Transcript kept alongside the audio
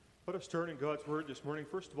Let us turn in God's Word this morning,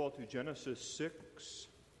 first of all, to Genesis 6.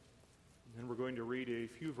 And then we're going to read a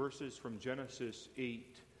few verses from Genesis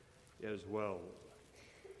 8 as well.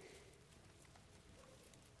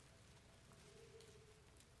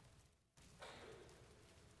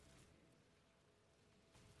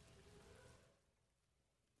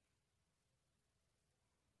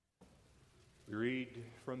 We read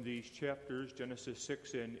from these chapters, Genesis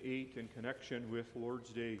 6 and 8, in connection with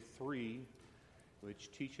Lord's Day 3,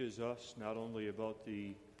 which teaches us not only about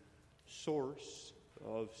the source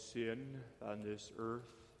of sin on this earth,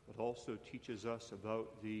 but also teaches us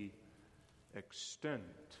about the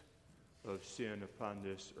extent of sin upon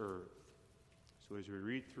this earth. So as we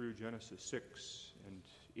read through Genesis 6 and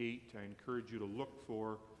 8, I encourage you to look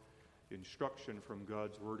for instruction from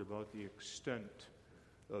God's Word about the extent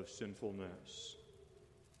of sinfulness.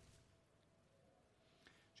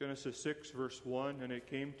 Genesis 6, verse 1, "And it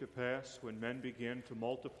came to pass, when men began to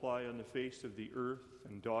multiply on the face of the earth,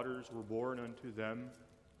 and daughters were born unto them,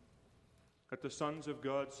 that the sons of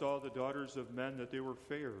God saw the daughters of men, that they were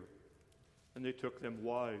fair, and they took them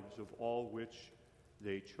wives of all which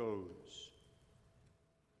they chose.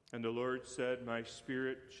 And the Lord said, My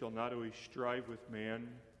spirit shall not always strive with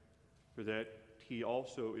man, for that he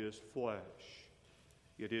also is flesh.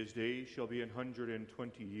 Yet his days shall be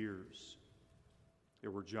 120 years. There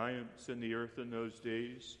were giants in the earth in those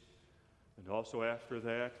days, and also after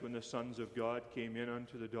that, when the sons of God came in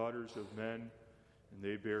unto the daughters of men, and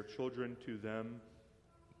they bare children to them,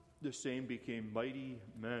 the same became mighty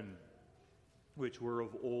men, which were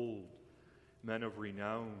of old, men of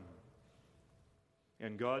renown.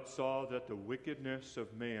 And God saw that the wickedness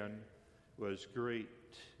of man was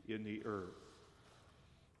great in the earth,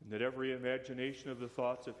 and that every imagination of the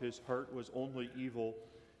thoughts of his heart was only evil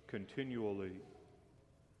continually.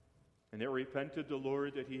 And it repented the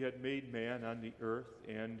Lord that he had made man on the earth,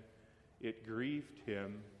 and it grieved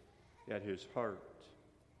him at his heart.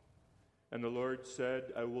 And the Lord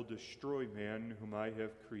said, I will destroy man whom I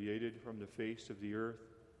have created from the face of the earth,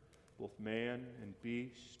 both man and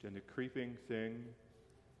beast, and the creeping thing,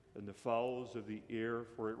 and the fowls of the air,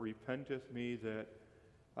 for it repenteth me that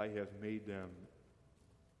I have made them.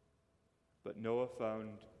 But Noah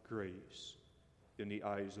found grace in the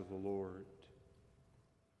eyes of the Lord."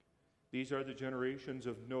 These are the generations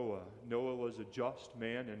of Noah. Noah was a just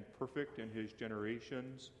man and perfect in his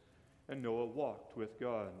generations, and Noah walked with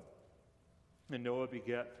God. And Noah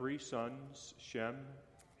begat 3 sons, Shem,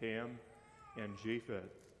 Ham, and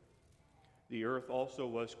Japheth. The earth also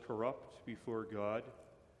was corrupt before God,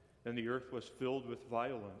 and the earth was filled with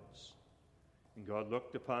violence. And God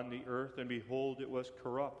looked upon the earth, and behold, it was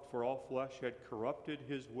corrupt, for all flesh had corrupted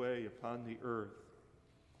his way upon the earth.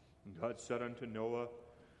 And God said unto Noah,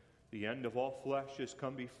 The end of all flesh is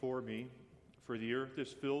come before me, for the earth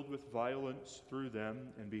is filled with violence through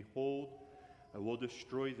them, and behold, I will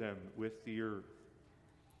destroy them with the earth.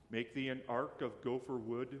 Make thee an ark of gopher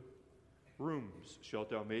wood. Rooms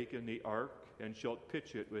shalt thou make in the ark, and shalt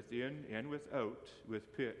pitch it within and without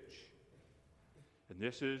with pitch. And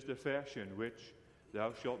this is the fashion which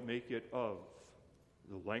thou shalt make it of.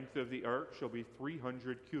 The length of the ark shall be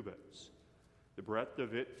 300 cubits, the breadth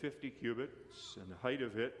of it 50 cubits, and the height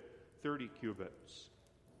of it 30 cubits.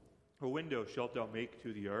 A window shalt thou make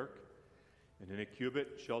to the ark, and in a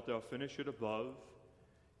cubit shalt thou finish it above,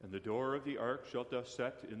 and the door of the ark shalt thou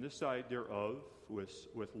set in the side thereof,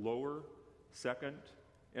 with lower, second,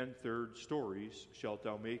 and third stories shalt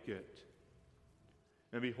thou make it.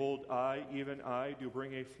 And behold, I, even I, do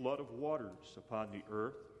bring a flood of waters upon the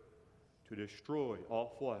earth to destroy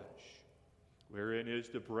all flesh, wherein is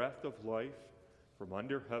the breath of life from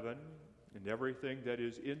under heaven, and everything that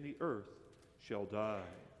is in the earth shall die.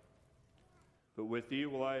 But with thee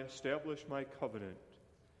will I establish my covenant,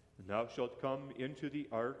 and thou shalt come into the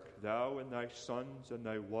ark, thou and thy sons and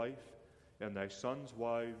thy wife, and thy sons'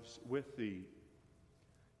 wives with thee.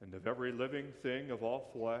 And of every living thing of all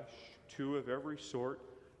flesh, 2 of every sort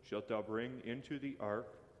shalt thou bring into the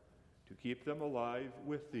ark, to keep them alive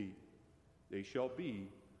with thee. They shall be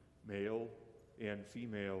male and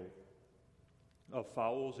female. Of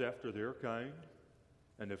fowls after their kind,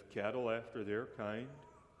 and of cattle after their kind,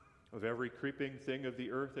 of every creeping thing of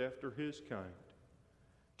the earth after his kind.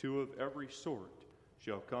 2 of every sort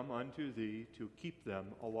shall come unto thee, to keep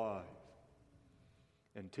them alive.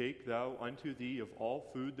 And take thou unto thee of all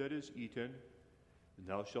food that is eaten, and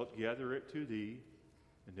thou shalt gather it to thee,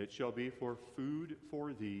 and it shall be for food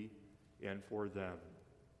for thee and for them.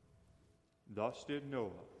 Thus did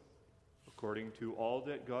Noah, according to all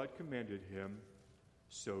that God commanded him,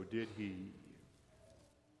 so did he.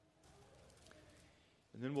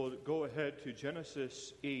 And then we'll go ahead to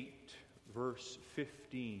Genesis 8, verse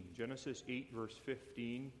 15. Genesis 8, verse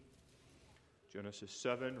 15. Genesis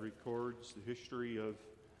 7 records the history of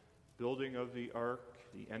building of the ark,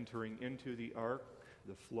 the entering into the ark,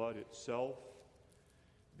 the flood itself.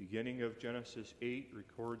 The beginning of Genesis 8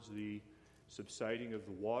 records the subsiding of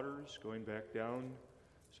the waters, going back down.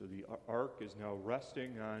 So the ark is now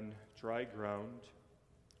resting on dry ground.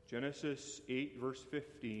 Genesis 8, verse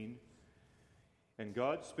 15. And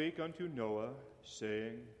God spake unto Noah,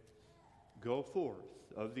 saying, Go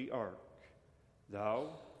forth of the ark, thou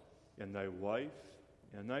and thy wife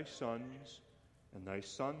and thy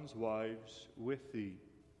sons' wives with thee.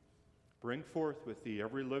 Bring forth with thee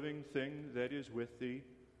every living thing that is with thee,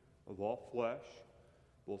 of all flesh,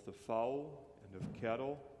 both of fowl and of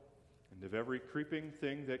cattle, and of every creeping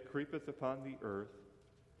thing that creepeth upon the earth,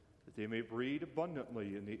 that they may breed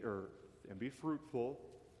abundantly in the earth, and be fruitful,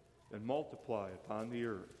 and multiply upon the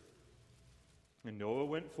earth. And Noah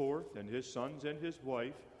went forth, and his sons and his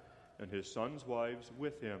wife, and his sons' wives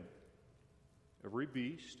with him. Every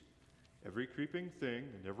beast, every creeping thing,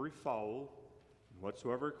 and every fowl, and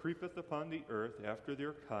whatsoever creepeth upon the earth after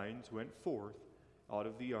their kinds, went forth out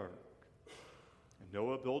of the ark. And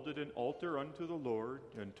Noah builded an altar unto the Lord,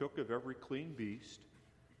 and took of every clean beast,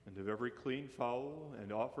 and of every clean fowl,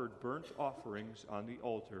 and offered burnt offerings on the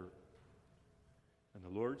altar. And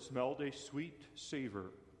the Lord smelled a sweet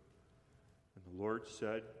savor. And the Lord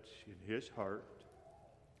said in his heart,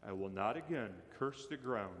 I will not again curse the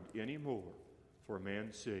ground any more for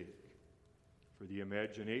man's sake. For the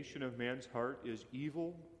imagination of man's heart is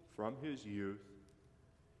evil from his youth.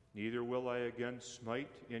 Neither will I again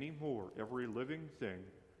smite any more every living thing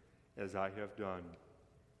as I have done.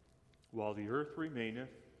 While the earth remaineth,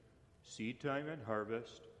 seed time and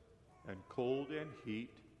harvest, and cold and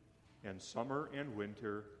heat, and summer and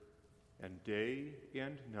winter, and day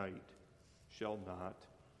and night shall not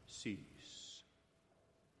cease.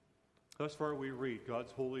 Thus far we read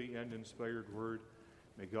God's holy and inspired word.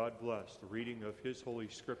 May God bless the reading of his holy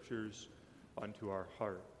scriptures unto our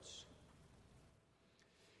hearts.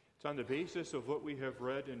 It's on the basis of what we have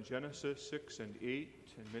read in Genesis 6 and 8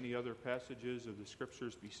 and many other passages of the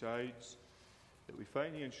scriptures besides that we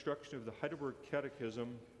find the instruction of the Heidelberg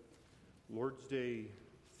Catechism, Lord's Day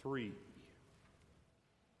 3.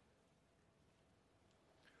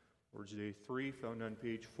 Lord's Day 3, found on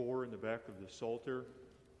page 4 in the back of the Psalter.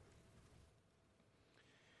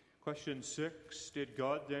 Question 6, did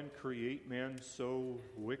God then create man so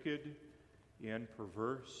wicked and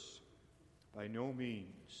perverse? By no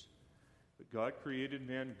means. But God created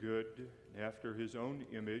man good and after his own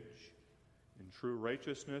image, in true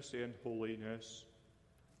righteousness and holiness,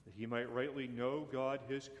 that he might rightly know God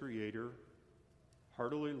his Creator,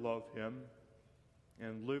 heartily love him,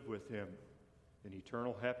 and live with him in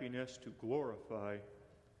eternal happiness to glorify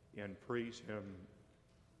and praise him.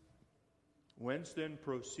 Whence then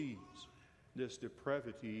proceeds this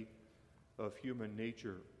depravity of human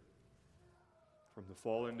nature? From the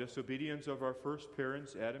fall and disobedience of our first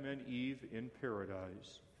parents, Adam and Eve, in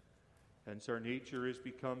paradise. Hence our nature is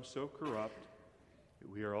become so corrupt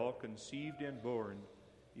that we are all conceived and born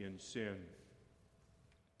in sin.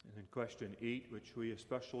 And then question 8, which we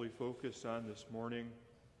especially focus on this morning,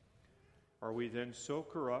 are we then so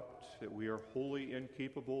corrupt that we are wholly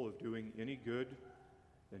incapable of doing any good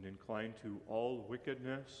and inclined to all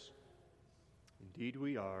wickedness? Indeed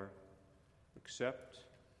we are, except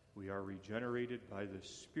we are regenerated by the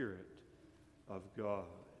Spirit of God.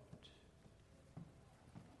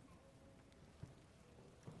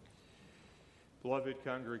 Beloved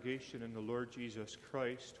congregation in the Lord Jesus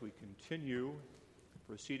Christ, we continue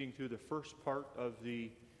proceeding through the first part of the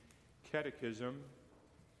Catechism,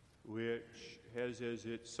 which has as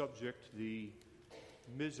its subject the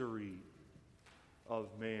misery of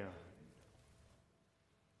man.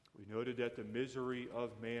 We noted that the misery of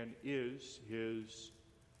man is his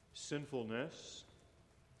sinfulness.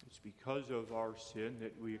 It's because of our sin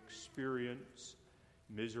that we experience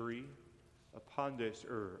misery upon this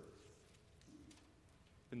earth.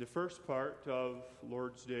 In the first part of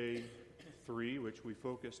Lord's Day 3, which we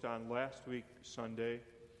focused on last week, Sunday,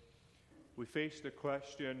 we faced the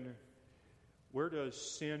question, where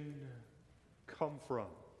does sin come from?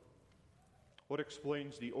 What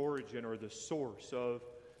explains the origin or the source of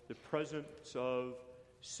the presence of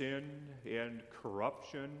sin and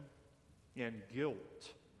corruption and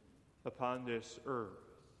guilt upon this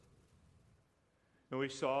earth? And we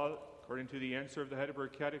saw, according to the answer of the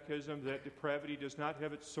Heidelberg Catechism, that depravity does not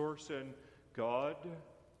have its source in God.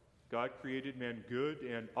 God created man good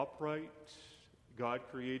and upright. God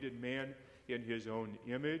created man in his own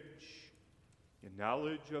image. in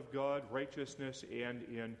knowledge of God, righteousness, and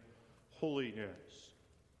in holiness.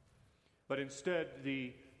 But instead,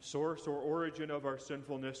 the source or origin of our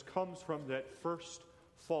sinfulness comes from that first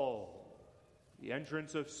fall, the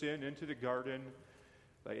entrance of sin into the garden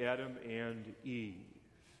by Adam and Eve.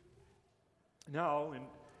 Now, in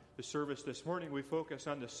the service this morning, we focus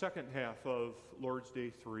on the second half of Lord's Day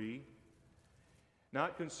 3,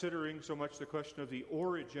 not considering so much the question of the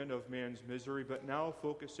origin of man's misery, but now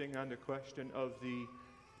focusing on the question of the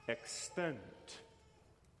extent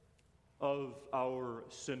of our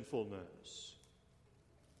sinfulness.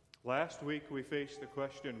 Last week we faced the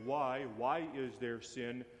question, why? Why is there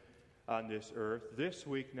sin on this earth? This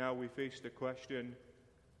week now we face the question,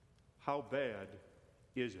 how bad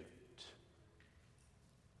is it?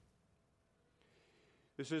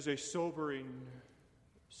 This is a sobering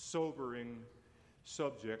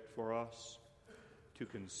subject for us to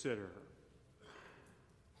consider.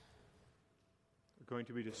 We're going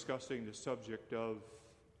to be discussing the subject of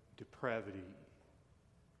depravity,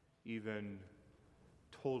 even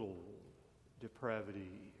total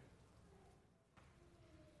depravity.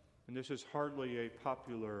 And this is hardly a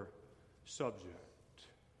popular subject.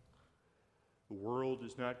 The world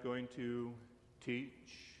is not going to teach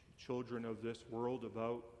children of this world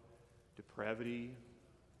about depravity.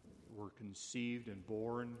 We're conceived and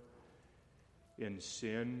born in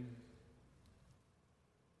sin.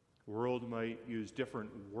 The world might use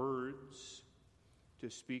different words to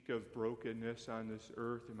speak of brokenness on this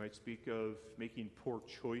earth. It might speak of making poor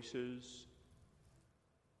choices.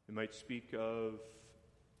 It might speak of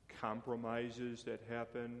compromises that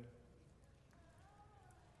happen.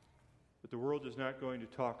 But the world is not going to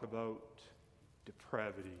talk about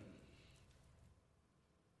depravity.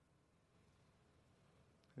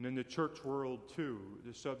 And in the church world, too,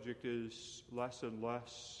 the subject is less and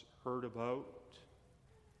less heard about.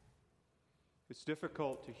 It's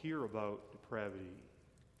difficult to hear about depravity.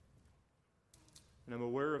 And I'm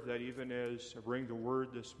aware of that even as I bring the word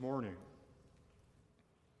this morning.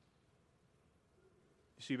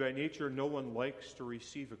 You see, by nature, no one likes to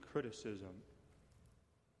receive a criticism.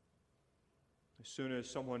 As soon as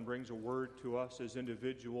someone brings a word to us as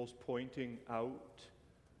individuals pointing out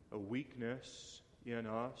a weakness in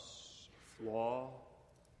us, flaw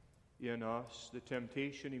in us, the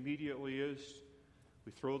temptation immediately is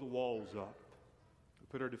we throw the walls up. We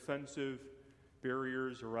put our defensive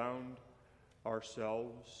barriers around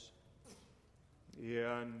ourselves,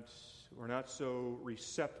 and we're not so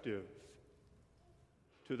receptive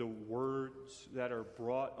to the words that are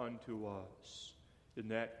brought unto us in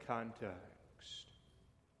that context.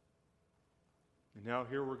 And now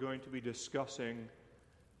here we're going to be discussing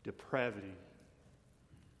depravity.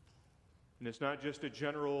 And it's not just a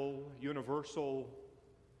general, universal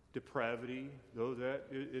depravity, though that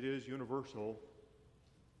it is universal.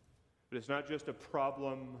 But it's not just a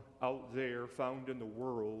problem out there found in the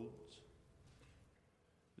world.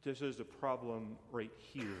 But this is a problem right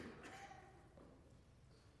here.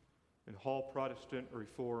 In Hall Protestant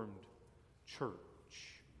Reformed Church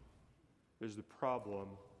is the problem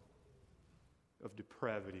of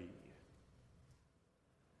depravity.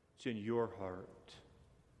 It's in your heart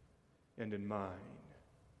and in mine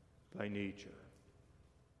by nature.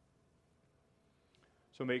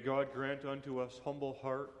 So may God grant unto us humble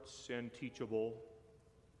hearts and teachable.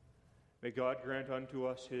 May God grant unto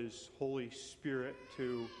us His Holy Spirit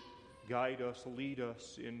to guide us, lead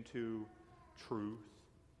us into truth.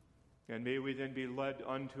 And may we then be led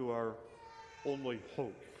unto our only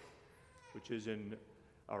hope, which is in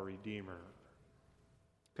our Redeemer.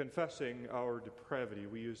 Confessing our depravity.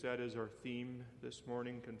 We use that as our theme this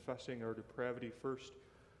morning, confessing our depravity. First,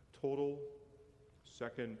 total.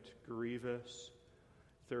 Second, grievous.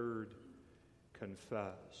 Third,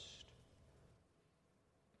 confessed.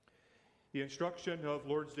 The instruction of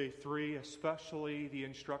Lord's Day 3, especially the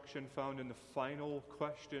instruction found in the final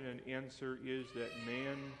question and answer, is that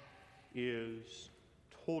man is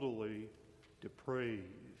totally depraved.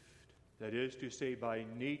 That is to say, by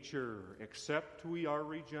nature, except we are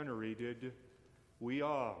regenerated, we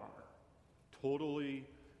are totally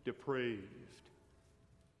depraved.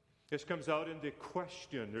 This comes out in the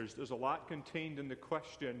question. There's a lot contained in the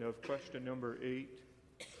question of question number 8.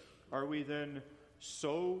 Are we then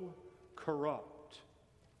so corrupt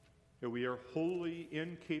that we are wholly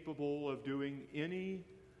incapable of doing any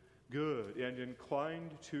good and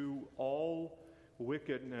inclined to all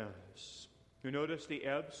wickedness? You notice the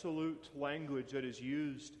absolute language that is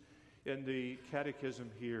used in the catechism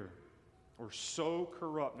here. We're so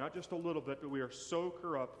corrupt, not just a little bit, but we are so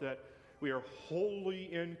corrupt that we are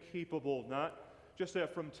wholly incapable, not just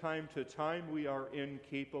that from time to time we are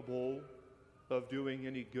incapable of doing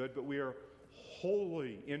any good, but we are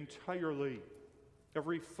wholly, entirely,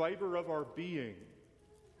 every fiber of our being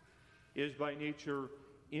is by nature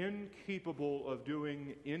incapable of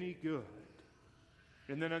doing any good.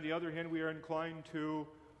 And then on the other hand, we are inclined to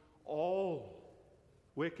all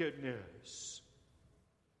wickedness,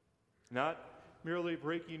 not merely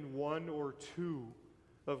breaking one or two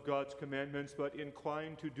of God's commandments, but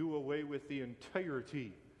inclined to do away with the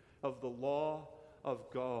entirety of the law of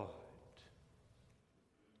God.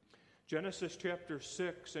 Genesis chapter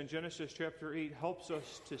 6 and Genesis chapter 8 helps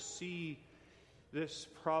us to see this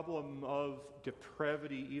problem of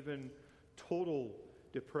depravity, even total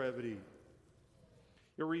depravity.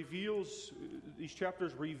 These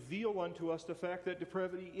chapters reveal unto us the fact that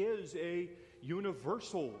depravity is a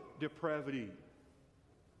universal depravity.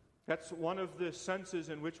 That's one of the senses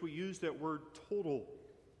in which we use that word total.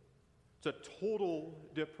 It's a total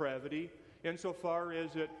depravity insofar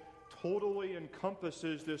as it totally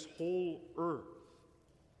encompasses this whole earth.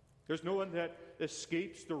 There's no one that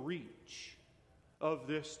escapes the reach of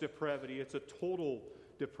this depravity. It's a total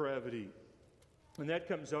depravity. And that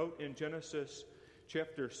comes out in Genesis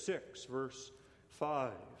chapter 6, verse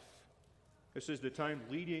 5. This is the time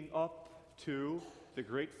leading up to the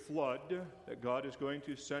great flood that God is going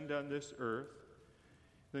to send on this earth.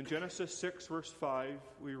 In Genesis 6, verse 5,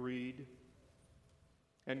 we read,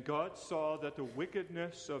 "And God saw that the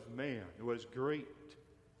wickedness of man was great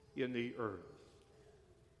in the earth,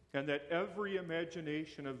 and that every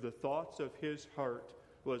imagination of the thoughts of his heart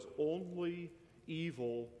was only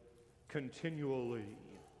evil continually."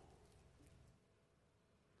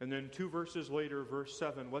 And then 2 verses later, verse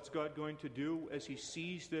 7, what's God going to do as he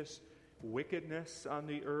sees this wickedness on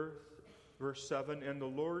the earth? Verse 7, "And the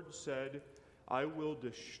Lord said, I will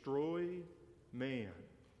destroy man,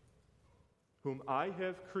 whom I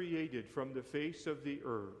have created from the face of the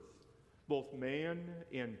earth, both man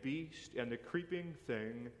and beast, and the creeping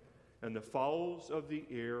thing, and the fowls of the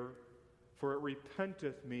air, for it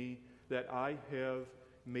repenteth me that I have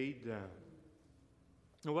made them."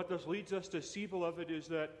 And what this leads us to see, beloved, is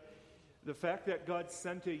that the fact that God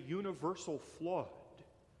sent a universal flood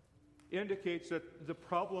indicates that the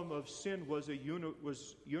problem of sin was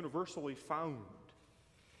universally found.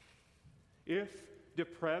 If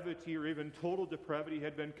depravity or even total depravity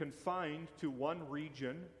had been confined to one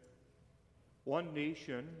region, one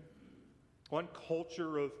nation, one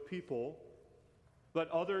culture of people, but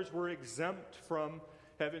others were exempt from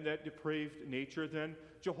having that depraved nature, then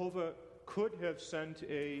Jehovah could have sent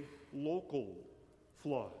a local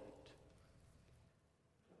flood.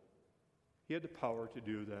 He had the power to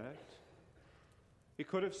do that. He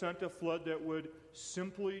could have sent a flood that would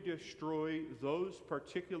simply destroy those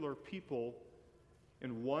particular people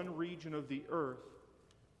in one region of the earth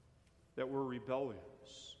that were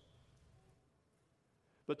rebellious.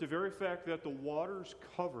 But the very fact that the waters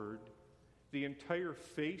covered the entire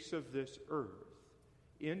face of this earth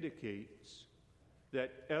indicates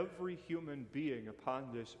that every human being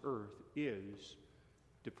upon this earth is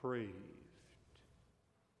depraved.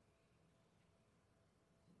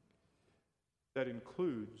 That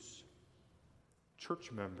includes church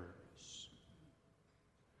members.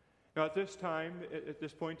 Now, at this time, at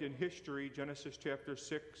this point in history, Genesis chapter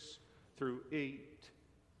 6 through 8,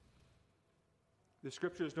 the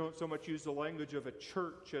scriptures don't so much use the language of a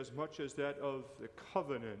church as much as that of the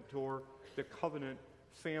covenant or the covenant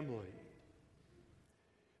family.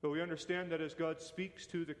 But we understand that as God speaks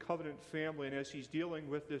to the covenant family and as he's dealing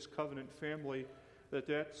with this covenant family,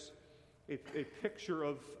 that's a picture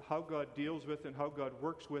of how God deals with and how God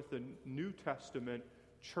works with the New Testament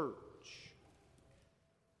church.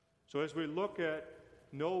 So as we look at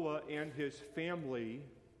Noah and his family,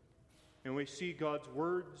 and we see God's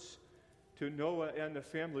words to Noah and the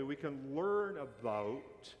family, we can learn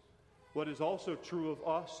about what is also true of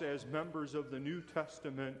us as members of the New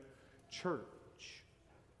Testament church.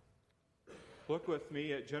 Look with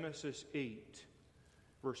me at Genesis 8,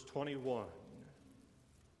 verse 21.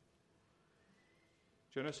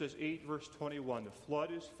 Genesis 8, verse 21. The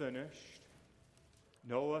flood is finished.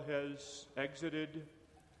 Noah has exited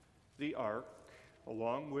the ark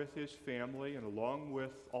along with his family and along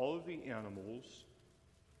with all of the animals.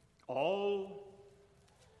 All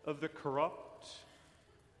of the corrupt,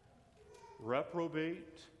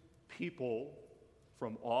 reprobate people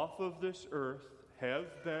from off of this earth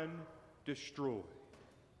have been destroyed.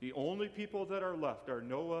 The only people that are left are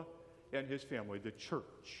Noah and his family. The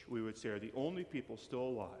church, we would say, are the only people still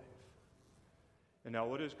alive. And now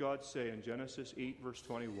what does God say in Genesis 8, verse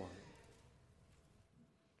 21?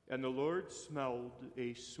 "And the Lord smelled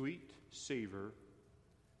a sweet savor,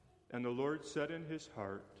 and the Lord said in his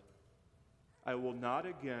heart, I will not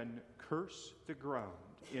again curse the ground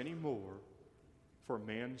any more for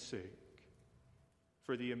man's sake.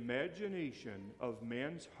 For the imagination of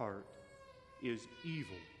man's heart is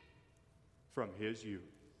evil from his youth.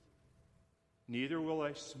 Neither will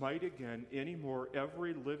I smite again any more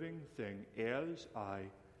every living thing as I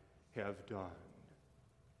have done.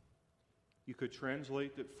 You could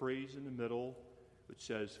translate that phrase in the middle, which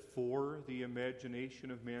says, for the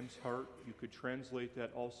imagination of man's heart. You could translate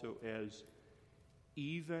that also as,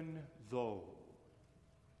 even though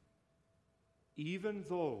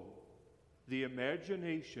the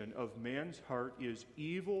imagination of man's heart is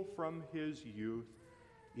evil from his youth,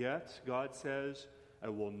 yet God says, I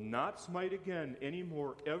will not smite again any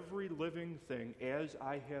more every living thing as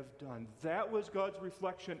I have done. That was God's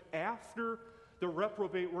reflection after the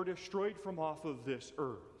reprobate were destroyed from off of this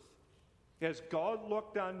earth. As God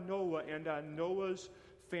looked on Noah and on Noah's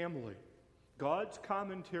family, God's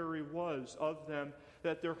commentary was of them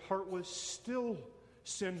that their heart was still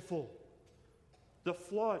sinful. The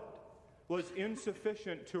flood was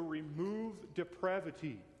insufficient to remove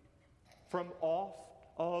depravity from off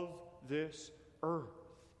of this earth.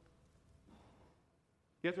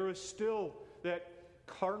 Yet there was still that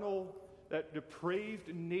carnal, that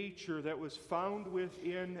depraved nature that was found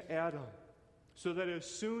within Adam. So that as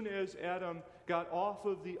soon as Adam got off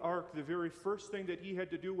of the ark, the very first thing that he had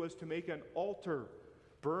to do was to make an altar,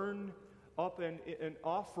 burn up an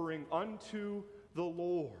offering unto the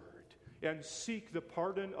Lord, and seek the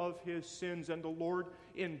pardon of his sins. And the Lord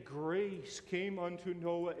in grace came unto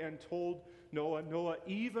Noah and told Noah,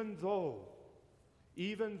 even though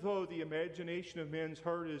the imagination of man's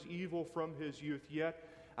heart is evil from his youth, yet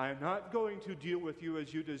I am not going to deal with you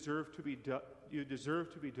as you deserve to be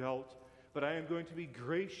dealt, but I am going to be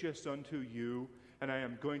gracious unto you, and I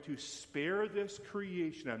am going to spare this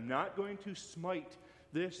creation. I'm not going to smite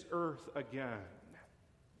this earth again.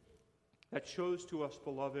 That shows to us,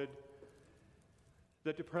 beloved,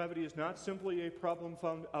 that depravity is not simply a problem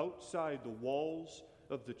found outside the walls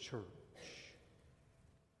of the church,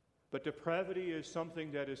 but depravity is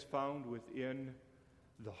something that is found within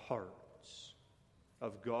the hearts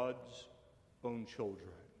of God's own children.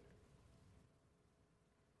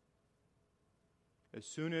 As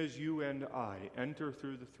soon as you and I enter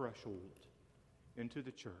through the threshold into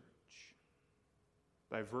the church,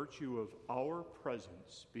 by virtue of our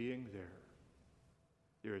presence being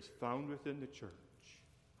there is found within the church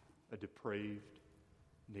a depraved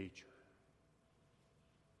nature.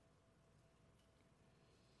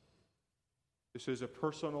 This is a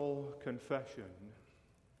personal confession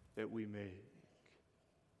that we make.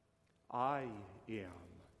 I am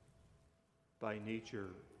by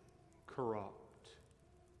nature corrupt,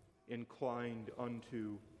 inclined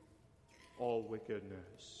unto all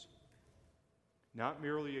wickedness. Not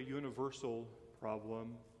merely a universal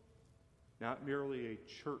problem, not merely a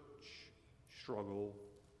church struggle,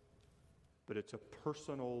 but it's a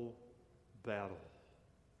personal battle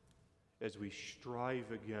as we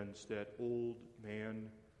strive against that old man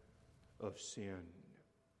of sin.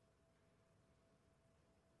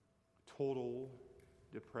 Total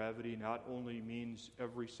depravity not only means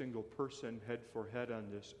every single person head for head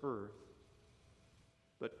on this earth,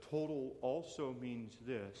 but total also means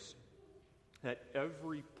this, that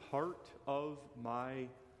every part of my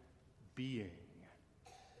being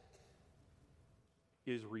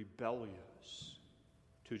is rebellious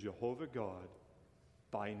to Jehovah God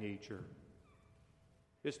by nature.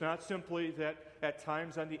 It's not simply that at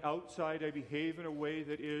times on the outside I behave in a way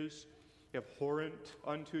that is abhorrent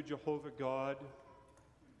unto Jehovah God.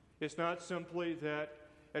 It's not simply that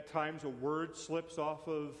at times a word slips off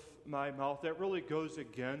of my mouth that really goes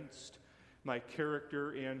against my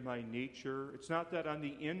character and my nature. It's not that on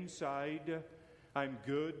the inside I'm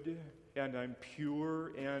good and I'm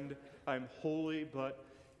pure and I'm holy, but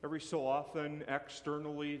every so often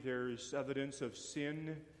externally there's evidence of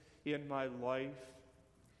sin in my life.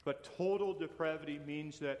 But total depravity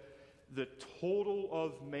means that the total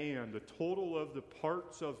of man, the total of the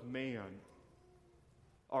parts of man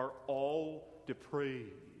are all depraved.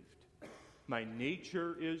 My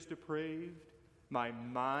nature is depraved. My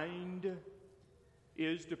mind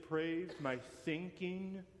is depraved. My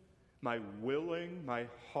thinking, my willing, my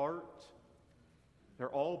heart, they're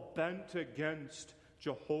all bent against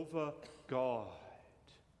Jehovah God.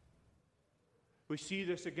 We see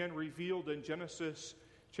this again revealed in Genesis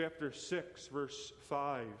chapter 6, verse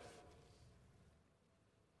 5.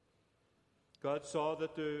 God saw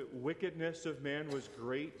that the wickedness of man was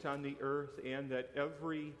great on the earth, and that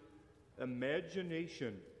every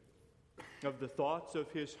imagination of the thoughts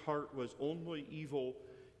of his heart was only evil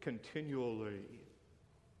continually.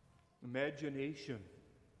 Imagination.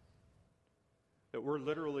 That word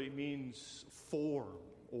literally means form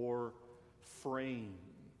or frame.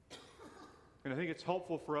 And I think it's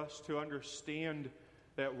helpful for us to understand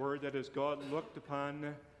that word, that as God looked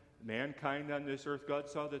upon mankind on this earth, God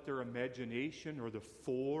saw that their imagination or the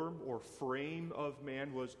form or frame of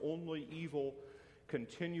man was only evil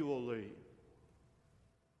continually.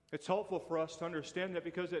 It's helpful for us to understand that,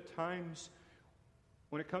 because at times,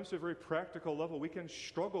 when it comes to a very practical level, we can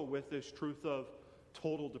struggle with this truth of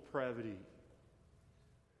total depravity.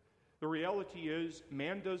 The reality is,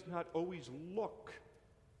 man does not always look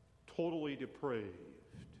totally depraved.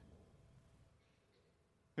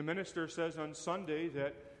 The minister says on Sunday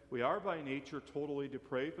that we are by nature totally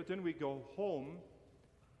depraved, but then we go home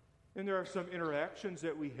and there are some interactions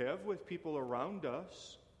that we have with people around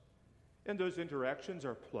us, and those interactions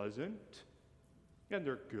are pleasant and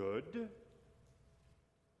they're good.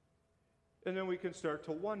 And then we can start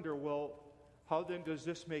to wonder, well, how then does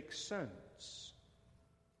this make sense?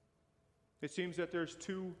 It seems that there's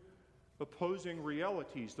two opposing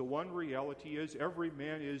realities. The one reality is every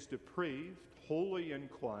man is depraved, wholly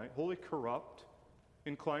corrupt,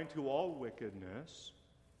 inclined to all wickedness.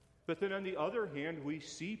 But then on the other hand, we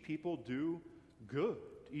see people do good,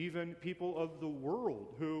 even people of the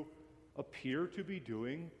world who appear to be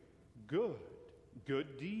doing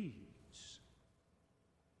good deeds.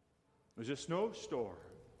 There's a snowstorm.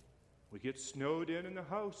 We get snowed in the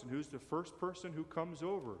house, and who's the first person who comes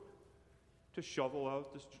over to shovel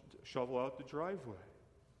out the driveway?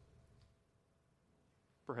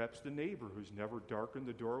 Perhaps the neighbor who's never darkened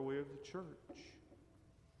the doorway of the church.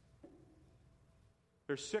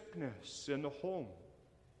 There's sickness in the home,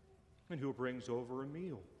 and who brings over a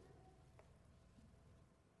meal?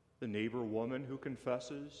 The neighbor woman who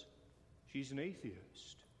confesses she's an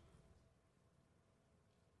atheist.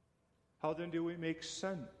 How then do we make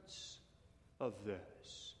sense of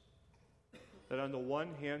this? That on the one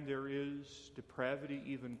hand there is depravity,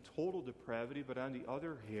 even total depravity, but on the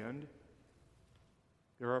other hand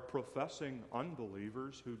there are professing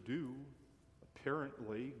unbelievers who do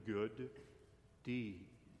apparently good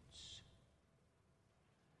deeds.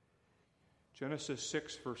 Genesis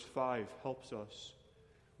 6 verse 5 helps us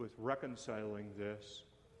with reconciling this.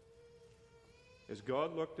 As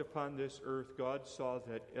God looked upon this earth, God saw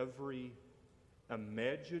that every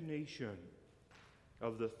imagination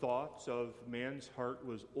of the thoughts of man's heart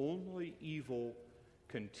was only evil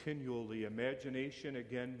continually. Imagination,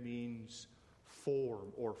 again, means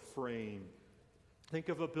form or frame. Think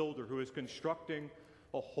of a builder who is constructing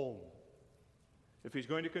a home. If he's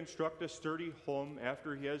going to construct a sturdy home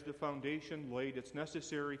after he has the foundation laid, it's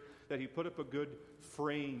necessary that he put up a good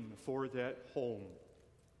frame for that home.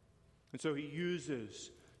 And so he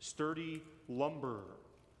uses sturdy lumber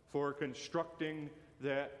for constructing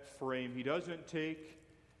that frame. He doesn't take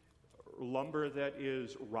lumber that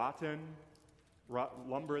is rotten,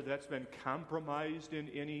 lumber that's been compromised in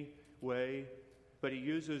any way, but he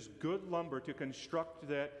uses good lumber to construct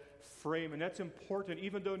that frame. And that's important,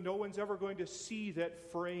 even though no one's ever going to see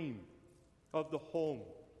that frame of the home.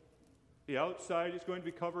 The outside is going to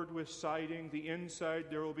be covered with siding. The inside,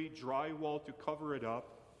 there will be drywall to cover it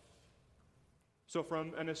up. So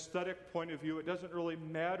from an aesthetic point of view, it doesn't really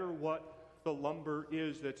matter what the lumber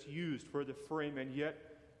is that's used for the frame, and yet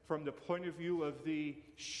from the point of view of the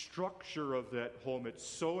structure of that home, it's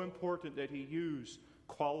so important that he use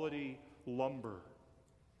quality lumber.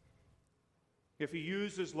 If he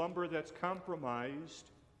uses lumber that's compromised,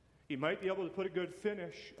 he might be able to put a good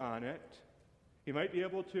finish on it. He might be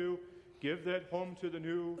able to give that home to the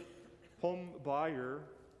new home buyer,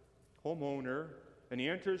 homeowner, and he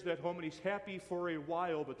enters that home and he's happy for a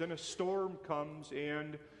while, but then a storm comes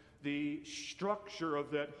and the structure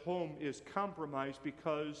of that home is compromised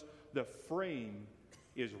because the frame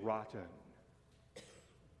is rotten.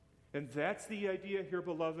 And that's the idea here,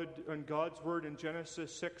 beloved, in God's word in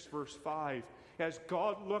Genesis 6, verse 5. As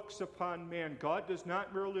God looks upon man, God does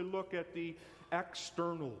not merely look at the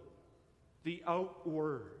external, the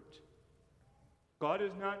outward. God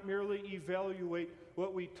does not merely evaluate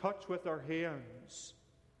what we touch with our hands,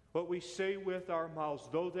 what we say with our mouths,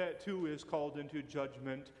 though that too is called into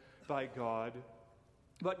judgment by God.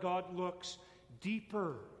 But God looks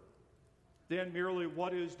deeper than merely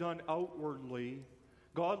what is done outwardly.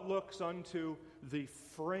 God looks unto the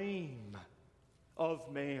frame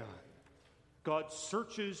of man. God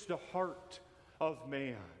searches the heart of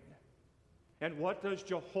man. And what does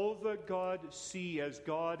Jehovah God see as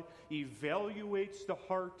God evaluates the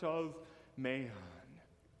heart of man?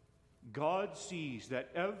 God sees that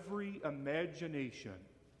every imagination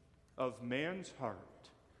of man's heart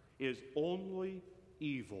is only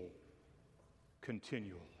evil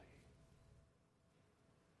continually.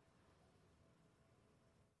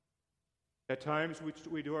 At times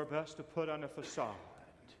we do our best to put on a facade,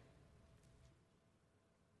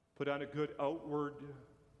 put on a good outward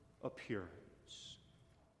appearance,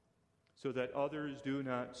 so that others do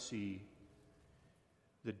not see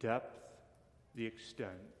the depth, the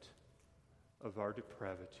extent of our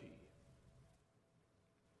depravity.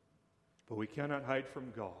 But we cannot hide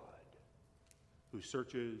from God, who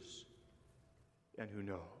searches and who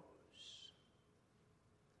knows.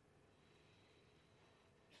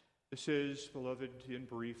 This is, beloved, in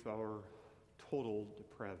brief, our total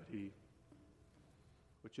depravity,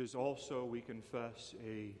 which is also, we confess,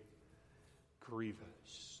 a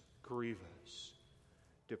grievous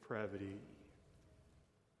depravity.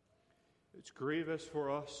 It's grievous for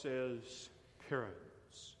us as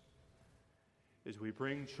parents, as we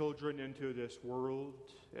bring children into this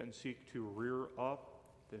world and seek to rear up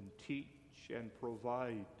and teach and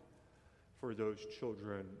provide for those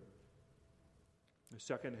children. The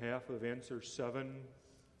second half of answer 7,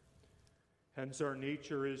 hence our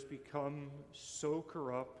nature is become so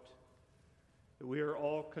corrupt that we are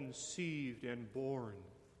all conceived and born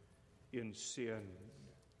in sin.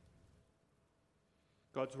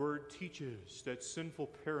 God's word teaches that sinful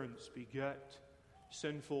parents beget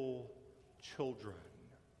sinful children.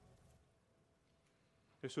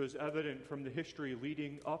 This was evident from the history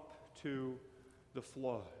leading up to the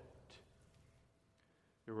flood.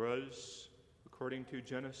 There was, according to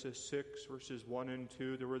Genesis 6, verses 1 and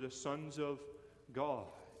 2, there were the sons of God.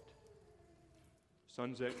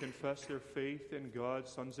 Sons that confessed their faith in God,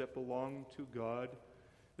 sons that belonged to God.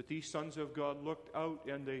 But these sons of God looked out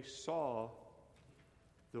and they saw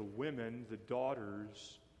the women, the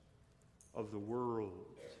daughters of the world.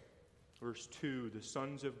 Verse 2, the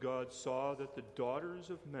sons of God saw that the daughters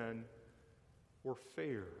of men were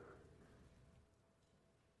fair.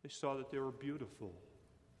 They saw that they were beautiful.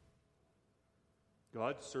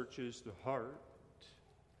 God searches the heart.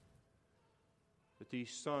 But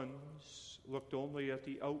these sons looked only at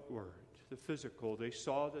the outward, the physical. They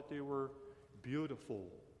saw that they were beautiful.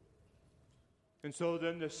 And so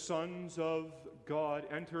then the sons of God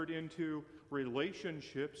entered into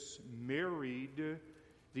relationships, married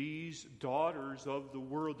these daughters of the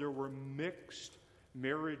world. There were mixed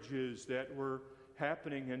marriages that were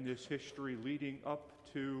happening in this history leading up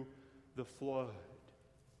to the flood.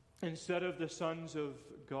 Instead of the sons of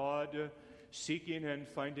God seeking and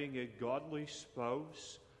finding a godly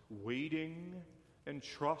spouse, waiting and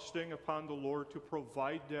trusting upon the Lord to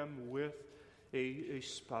provide them with a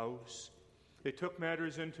spouse, they took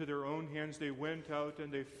matters into their own hands. They went out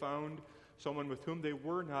and they found someone with whom they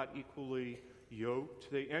were not equally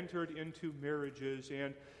yoked. They entered into marriages,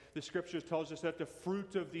 and the Scripture tells us that the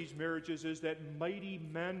fruit of these marriages is that mighty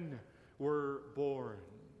men were born.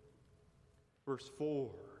 Verse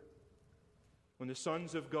 4, when the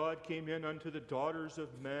sons of God came in unto the daughters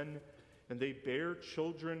of men, and they bare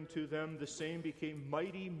children to them, the same became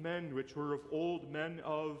mighty men, which were of old, men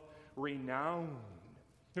of renown.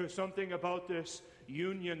 There was something about this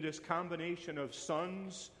union, this combination of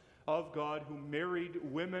sons of God who married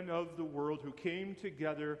women of the world, who came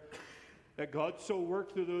together, that God so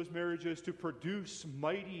worked through those marriages to produce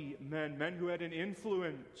mighty men, men who had an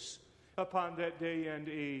influence upon that day and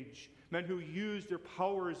age, men who used their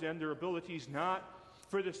powers and their abilities not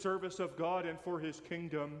for the service of God and for His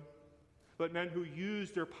kingdom, but men who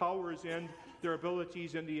used their powers and their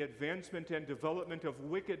abilities in the advancement and development of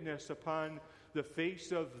wickedness upon the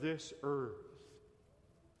face of this earth.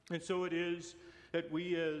 And so it is that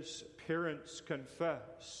we as parents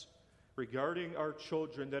confess regarding our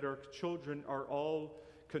children that our children are all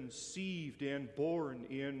conceived and born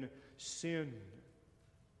in sin.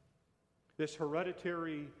 This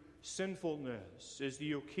hereditary sinfulness is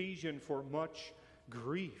the occasion for much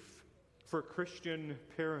grief for Christian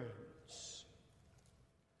parents.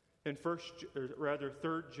 In 3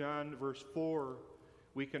 John verse 4,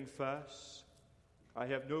 we confess, I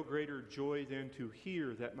have no greater joy than to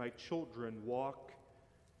hear that my children walk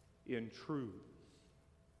in truth.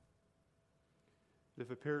 If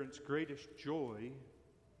a parent's greatest joy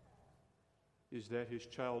is that his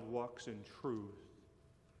child walks in truth,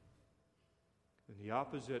 then the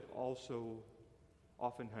opposite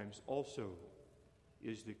oftentimes also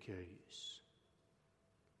is the case.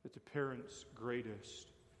 That the parent's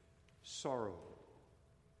greatest sorrow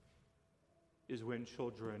is when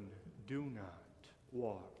children do not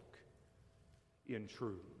walk in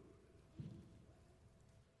truth.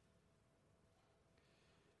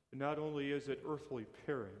 Not only is it earthly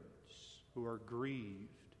parents who are grieved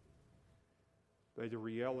by the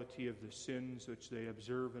reality of the sins which they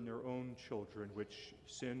observe in their own children, which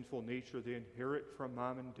sinful nature they inherit from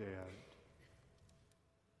mom and dad.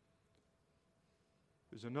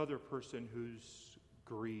 There's another person who's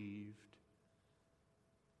grieved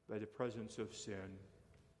by the presence of sin.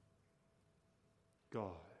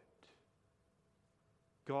 God.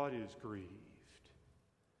 God is grieved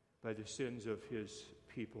by the sins of his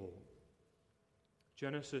people.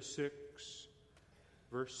 Genesis 6,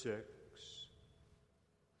 verse 6.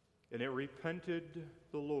 And it repented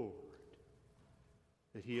the Lord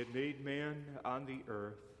that he had made man on the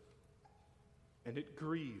earth, and it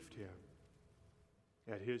grieved him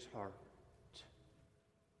at his heart.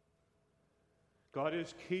 God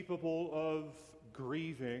is capable of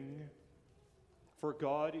grieving, for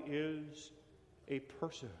God is a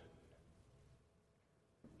person.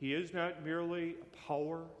 He is not merely a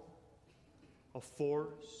power, a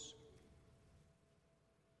force.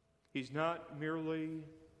 He's not merely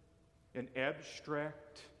an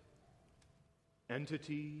abstract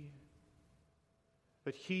entity,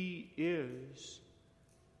 but he is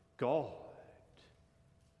God,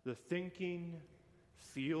 the thinking,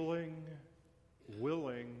 feeling,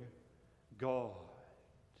 willing God.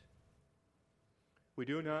 We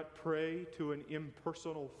do not pray to an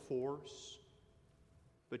impersonal force,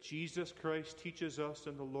 but Jesus Christ teaches us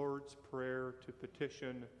in the Lord's Prayer to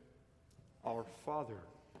petition our Father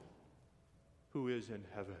who is in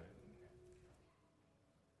heaven.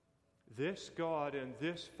 This God and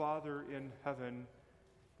this Father in heaven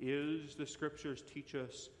is, the Scriptures teach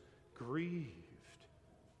us, grieved.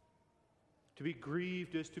 To be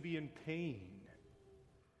grieved is to be in pain.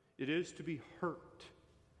 It is to be hurt.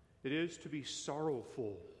 It is to be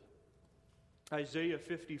sorrowful. Isaiah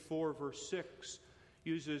 54, verse 6,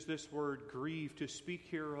 uses this word grieve to speak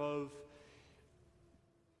here of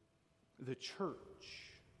the church.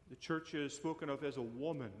 The church is spoken of as a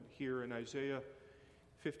woman here in Isaiah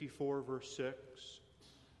 54, verse 6.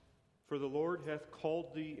 For the Lord hath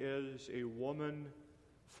called thee as a woman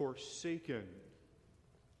forsaken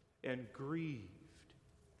and grieved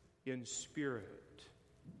in spirit.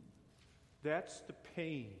 That's the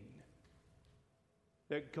pain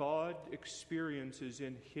that God experiences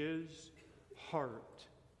in his heart,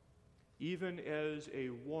 even as a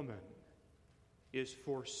woman is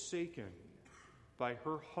forsaken by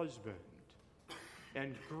her husband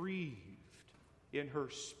and grieved in her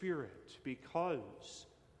spirit because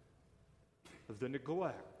of the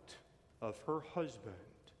neglect of her husband.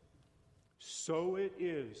 So it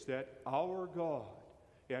is that our God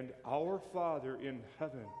and our Father in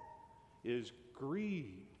heaven is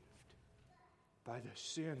grieved by the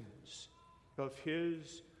sins of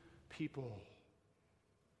his people.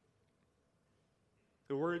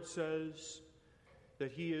 The word says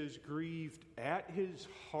that he is grieved at his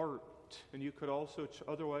heart, and you could also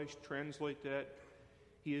otherwise translate that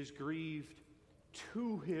he is grieved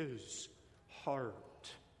to his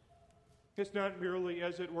heart. It's not merely,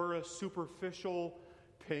 as it were, a superficial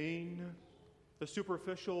pain, a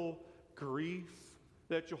superficial grief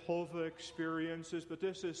that Jehovah experiences, but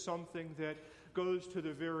this is something that goes to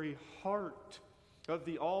the very heart of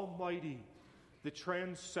the Almighty, the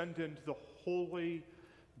transcendent, the holy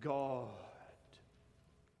God.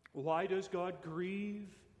 Why does God grieve?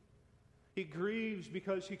 He grieves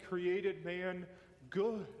because he created man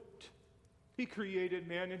good. He created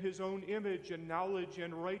man in his own image and knowledge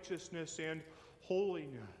and righteousness and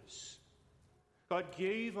holiness. God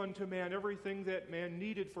gave unto man everything that man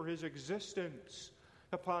needed for his existence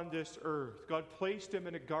upon this earth. God placed him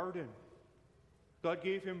in a garden. God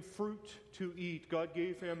gave him fruit to eat. God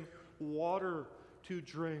gave him water to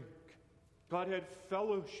drink. God had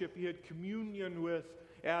fellowship. He had communion with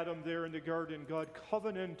Adam there in the garden. God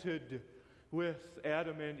covenanted with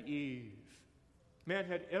Adam and Eve. Man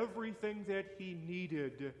had everything that he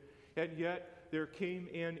needed, and yet there came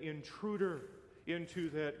an intruder into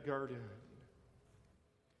that garden.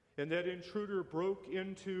 And that intruder broke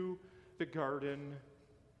into the garden.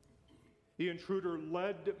 The intruder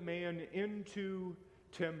led man into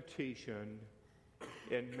temptation,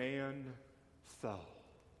 and man fell.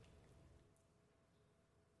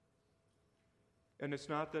 And it's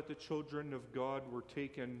not that the children of God were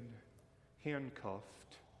taken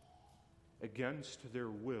handcuffed against their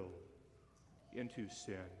will into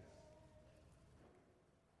sin.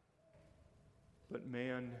 But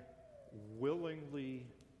man willingly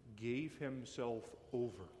gave himself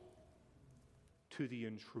over to the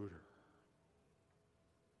intruder.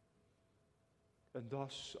 And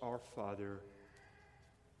thus our Father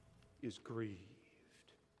is grieved.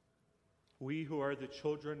 We who are the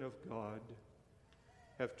children of God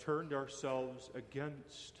have turned ourselves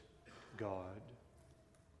against God.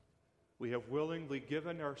 We have willingly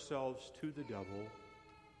given ourselves to the devil.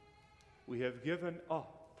 We have given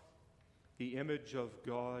up the image of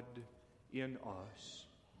God in us.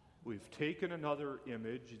 We've taken another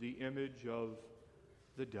image, the image of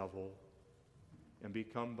the devil, and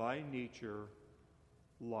become by nature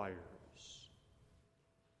liars.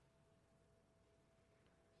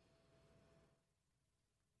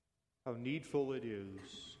 How needful it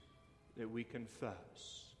is that we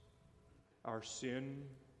confess our sin,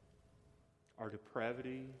 our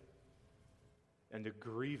depravity, and the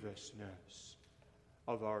grievousness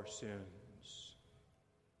of our sins.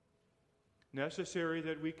 Necessary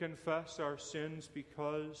that we confess our sins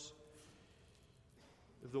because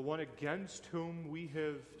the one against whom we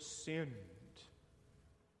have sinned.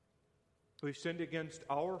 We've sinned against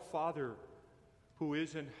our Father who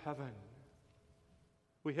is in heaven.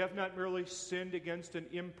 We have not merely sinned against an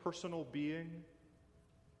impersonal being.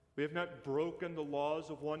 We have not broken the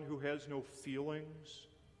laws of one who has no feelings.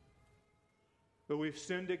 But we've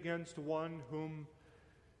sinned against one whom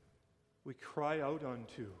we cry out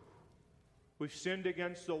unto. We've sinned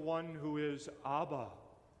against the one who is Abba,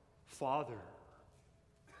 Father.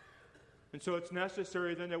 And so it's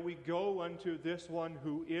necessary then that we go unto this one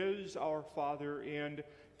who is our Father and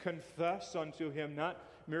confess unto him, not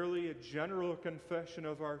merely a general confession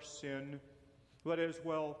of our sin, but as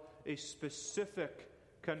well a specific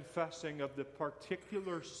confessing of the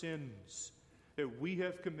particular sins that we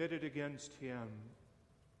have committed against him.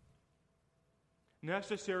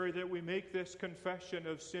 Necessary that we make this confession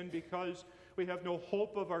of sin because we have no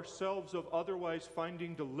hope of ourselves of otherwise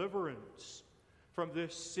finding deliverance from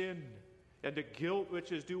this sin and the guilt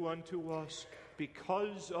which is due unto us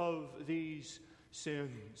because of these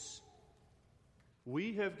sins.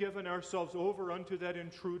 We have given ourselves over unto that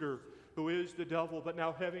intruder who is the devil, but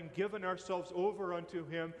now having given ourselves over unto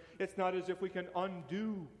him, it's not as if we can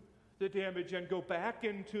undo the damage and go back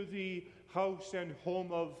into the house and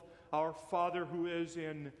home of our Father who is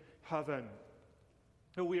in heaven.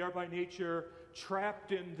 We are by nature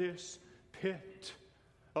trapped in this pit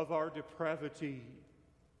of our depravity.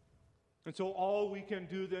 And so all we can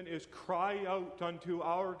do then is cry out unto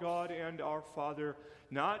our God and our Father,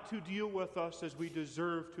 not to deal with us as we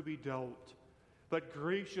deserve to be dealt, but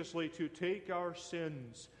graciously to take our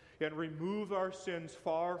sins and remove our sins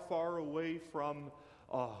far, far away from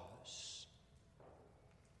us.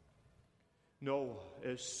 Noah,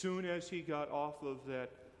 as soon as he got off of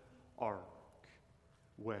that ark,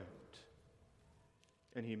 went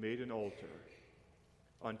and he made an altar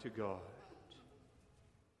unto God.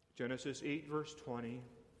 Genesis 8, verse 20,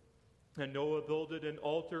 and Noah builded an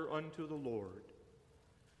altar unto the Lord,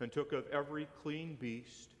 and took of every clean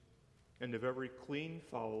beast and of every clean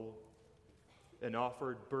fowl, and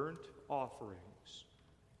offered burnt offerings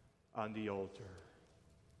on the altar.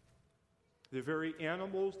 The very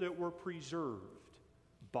animals that were preserved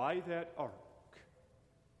by that ark,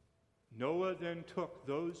 Noah then took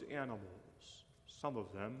those animals, some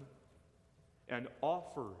of them, and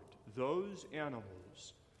offered those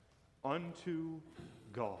animals unto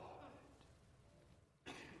God.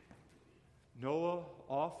 Noah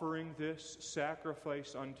offering this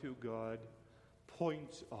sacrifice unto God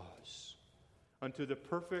points us unto the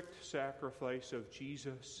perfect sacrifice of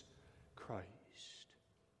Jesus Christ,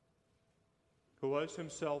 who was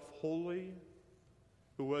himself holy,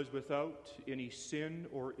 who was without any sin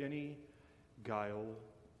or any guile,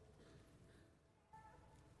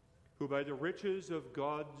 who by the riches of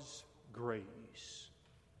God's grace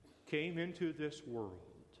came into this world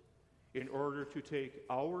in order to take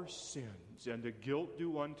our sins and the guilt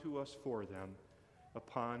due unto us for them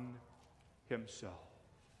upon himself.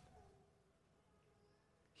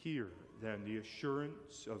 Hear then the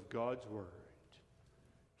assurance of God's word.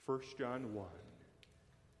 1 John 1.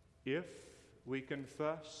 If we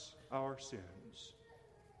confess our sins,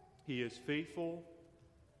 he is faithful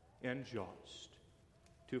and just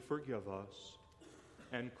to forgive us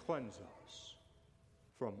and cleanse us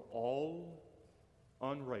from all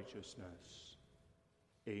unrighteousness.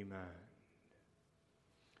 Amen.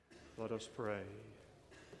 Let us pray.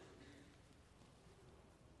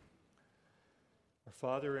 Our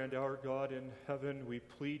Father and our God in heaven, we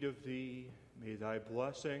plead of thee, may thy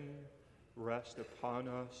blessing rest upon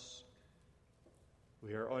us.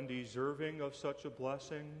 We are undeserving of such a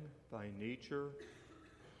blessing by nature.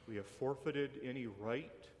 We have forfeited any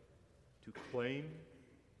right to claim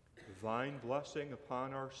divine blessing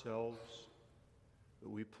upon ourselves.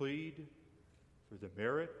 But we plead for the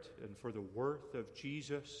merit and for the worth of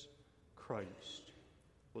Jesus Christ.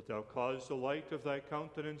 Wilt thou cause the light of thy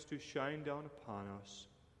countenance to shine down upon us?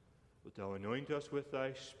 Wilt thou anoint us with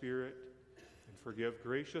thy Spirit and forgive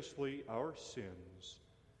graciously our sins.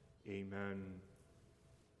 Amen.